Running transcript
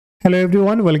Hello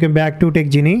everyone, welcome back to Tech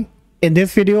Genie. In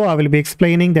this video, I will be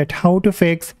explaining that how to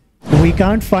fix we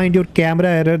can't find your camera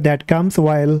error that comes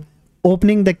while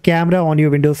opening the camera on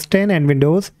your Windows 10 and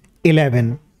Windows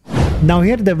 11. Now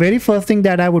here, the very first thing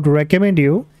that I would recommend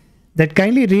you that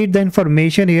kindly read the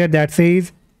information here that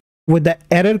says with the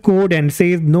error code and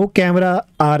says no camera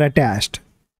are attached.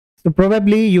 So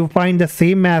probably you find the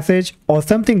same message or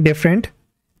something different.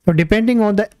 So depending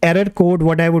on the error code,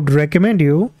 what I would recommend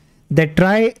you that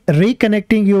try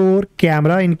reconnecting your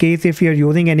camera in case if you're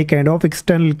using any kind of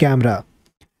external camera.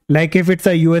 Like if it's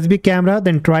a USB camera,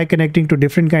 then try connecting to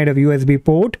different kind of USB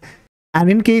port.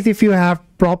 And in case if you have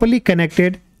properly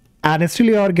connected and still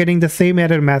you are getting the same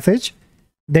error message,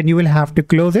 then you will have to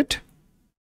close it.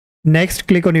 Next,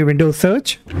 click on your Windows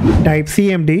search, type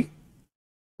CMD,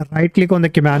 right click on the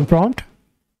command prompt,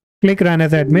 click run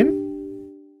as admin,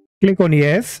 click on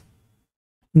yes.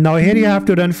 Now here you have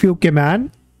to run few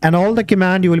commands. And all the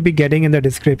command you will be getting in the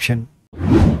description.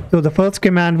 So the first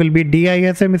command will be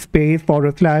DISM space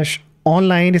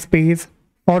 /online space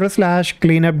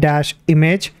 /cleanup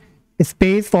 -image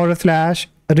space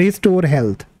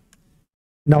 /RestoreHealth.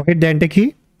 Now hit the enter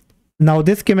key. Now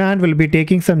this command will be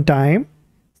taking some time.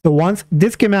 So once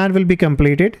this command will be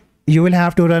completed, you will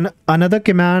have to run another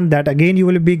command that again you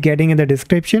will be getting in the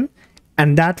description,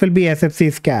 and that will be SFC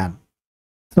scan.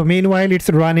 So meanwhile it's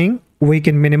running, we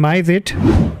can minimize it.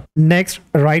 Next,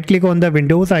 right click on the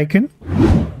Windows icon,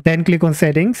 then click on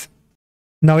settings.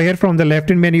 Now here from the left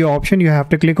hand menu option, you have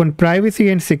to click on privacy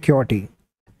and security.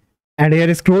 And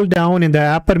here scroll down in the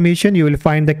app permission, you will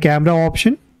find the camera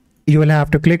option. You will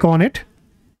have to click on it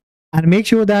and make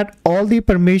sure that all the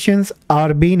permissions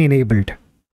are being enabled.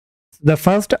 The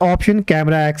first option,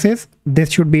 camera access,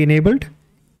 this should be enabled.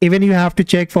 Even you have to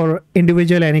check for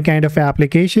individual any kind of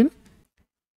application.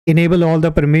 Enable all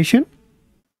the permission.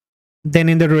 Then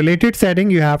in the related setting,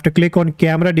 you have to click on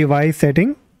camera device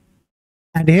setting.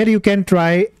 And here you can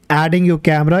try adding your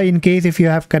camera in case if you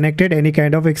have connected any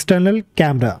kind of external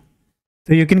camera.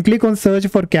 So you can click on search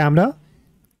for camera,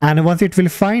 and once it will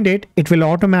find it, it will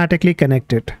automatically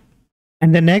connect it.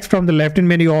 And then next from the left hand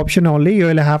menu option only, you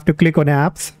will have to click on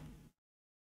apps.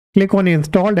 Click on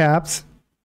installed apps.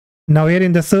 Now here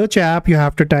in the search app, you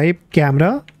have to type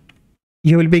camera.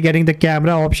 You will be getting the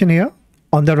camera option here.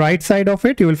 On the right side of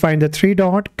it, you will find the three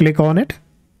dot, click on it.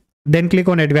 Then click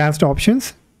on advanced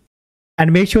options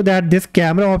and make sure that this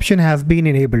camera option has been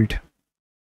enabled.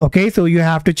 Okay, so you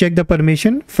have to check the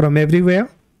permission from everywhere.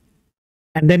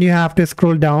 And then you have to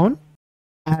scroll down.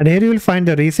 And here you will find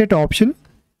the reset option.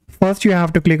 First, you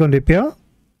have to click on repair.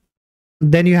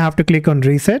 Then you have to click on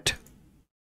reset.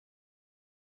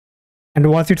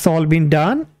 And once it's all been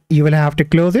done, you will have to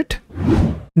close it.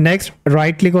 Next,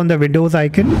 right click on the Windows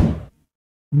icon.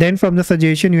 Then from the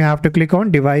suggestion, you have to click on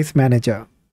device manager.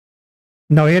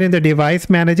 Now here in the device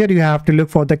manager, you have to look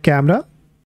for the camera.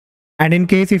 And in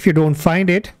case if you don't find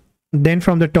it, then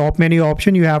from the top menu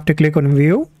option, you have to click on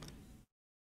view.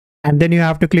 And then you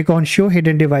have to click on show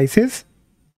hidden devices.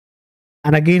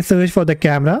 And again, search for the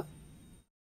camera.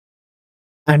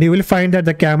 And you will find that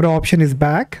the camera option is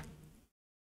back.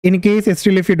 In case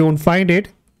still if you don't find it,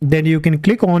 then you can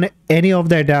click on any of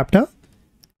the adapter.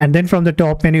 And then from the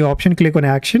top menu option, click on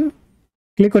action,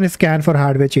 click on scan for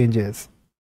hardware changes.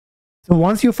 So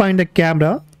once you find the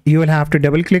camera, you will have to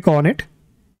double click on it.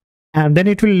 And then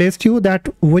it will list you that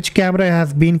which camera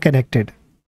has been connected.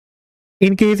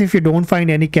 In case if you don't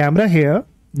find any camera here,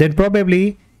 then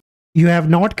probably you have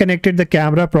not connected the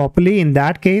camera properly. In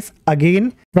that case,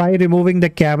 again, try removing the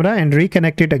camera and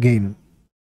reconnect it again.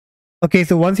 Okay,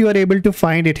 so once you are able to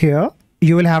find it here,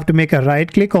 you will have to make a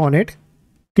right click on it.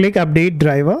 Click update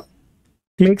driver,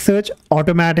 click search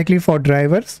automatically for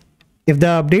drivers. If the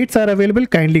updates are available,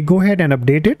 kindly go ahead and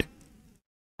update it.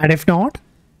 And if not,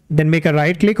 then make a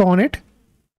right click on it.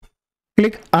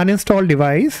 Click uninstall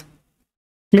device,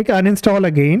 click uninstall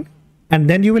again, and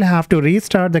then you will have to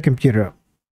restart the computer.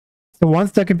 So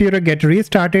once the computer gets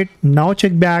restarted, now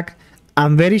check back.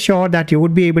 I'm very sure that you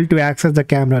would be able to access the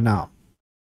camera now.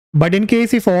 But in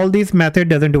case if all these method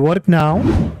doesn't work now,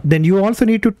 then you also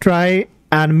need to try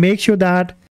and make sure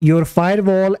that your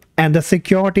firewall and the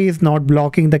security is not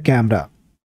blocking the camera.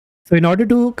 So in order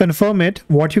to confirm it,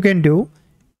 what you can do,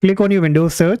 click on your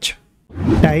Windows search,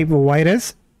 type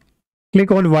virus,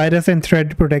 click on virus and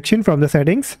threat protection from the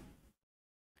settings.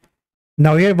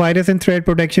 Now here virus and threat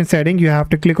protection setting, you have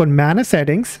to click on manage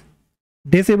settings,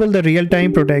 disable the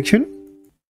real-time protection,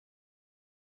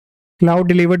 cloud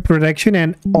delivered protection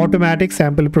and automatic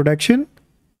sample protection,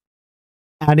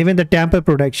 and even the tamper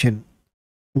protection.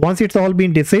 Once it's all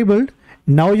been disabled,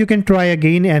 now you can try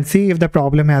again and see if the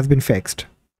problem has been fixed.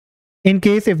 In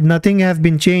case if nothing has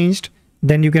been changed,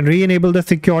 then you can re-enable the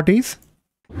securities.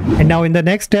 And now in the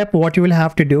next step, what you will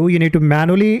have to do, you need to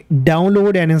manually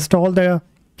download and install the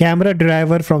camera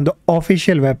driver from the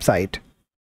official website.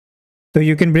 So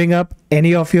you can bring up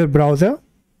any of your browser,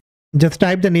 just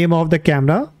type the name of the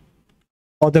camera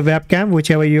or the webcam,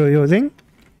 whichever you're using,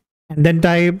 and then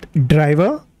type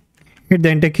driver, hit the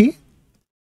enter key.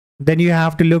 Then you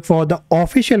have to look for the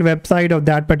official website of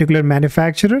that particular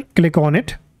manufacturer, click on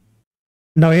it.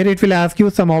 Now here it will ask you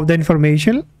some of the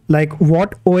information like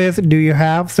what OS do you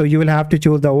have, so you will have to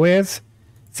choose the OS,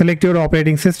 select your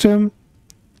operating system,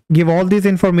 give all this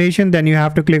information, then you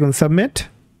have to click on submit.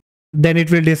 Then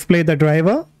it will display the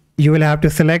driver, you will have to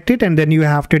select it and then you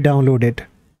have to download it.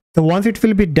 So once it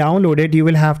will be downloaded, you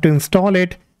will have to install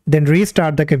it, then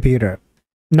restart the computer.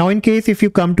 Now in case if you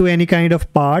come to any kind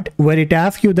of part where it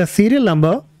asks you the serial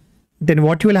number, then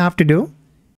what you will have to do,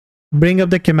 bring up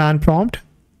the command prompt.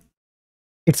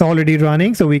 It's already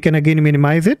running, so we can again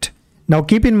minimize it. Now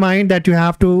keep in mind that you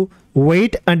have to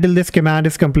wait until this command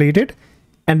is completed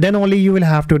and then only you will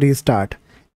have to restart.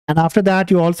 And after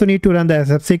that, you also need to run the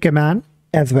SFC command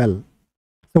as well.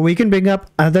 So we can bring up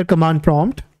another command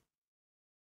prompt.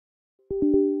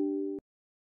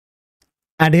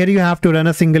 And here you have to run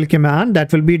a single command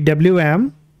that will be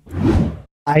wmic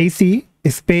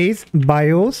space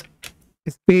BIOS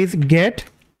space get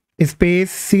space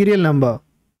serial number.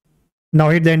 Now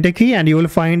hit the enter key and you will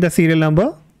find the serial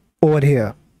number over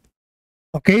here.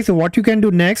 Okay, so what you can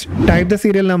do next, type the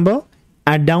serial number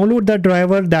and download the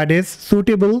driver that is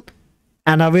suitable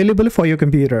and available for your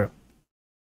computer.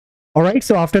 Alright,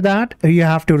 so after that, you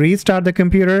have to restart the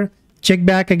computer, check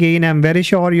back again. I'm very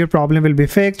sure your problem will be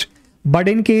fixed. But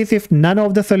in case if none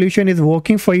of the solution is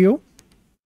working for you,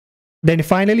 then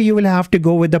finally you will have to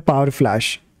go with the power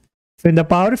flash. So in the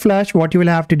power flash, what you will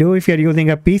have to do if you're using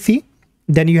a PC,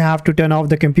 then you have to turn off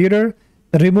the computer,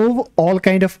 remove all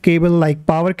kind of cable like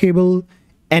power cable,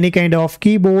 any kind of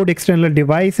keyboard, external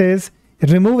devices,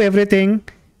 remove everything.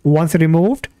 Once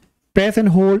removed, press and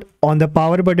hold on the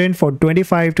power button for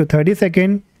 25 to 30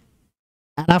 seconds.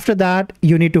 And after that,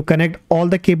 you need to connect all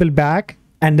the cable back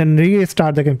and then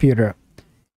restart the computer.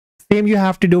 Same you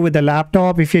have to do with the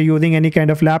laptop. If you're using any kind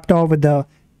of laptop with the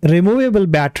removable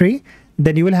battery,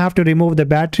 then you will have to remove the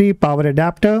battery, power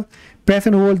adapter, press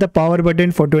and hold the power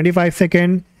button for 25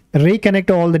 seconds, reconnect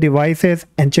all the devices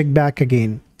and check back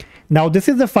again. Now this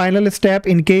is the final step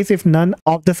in case if none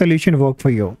of the solution work for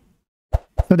you.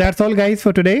 So that's all guys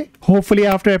for today. Hopefully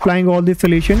after applying all these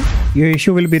solutions, your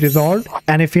issue will be resolved.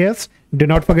 And if yes, do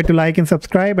not forget to like and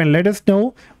subscribe and let us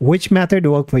know which method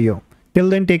worked for you. Till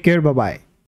then, take care. Bye-bye.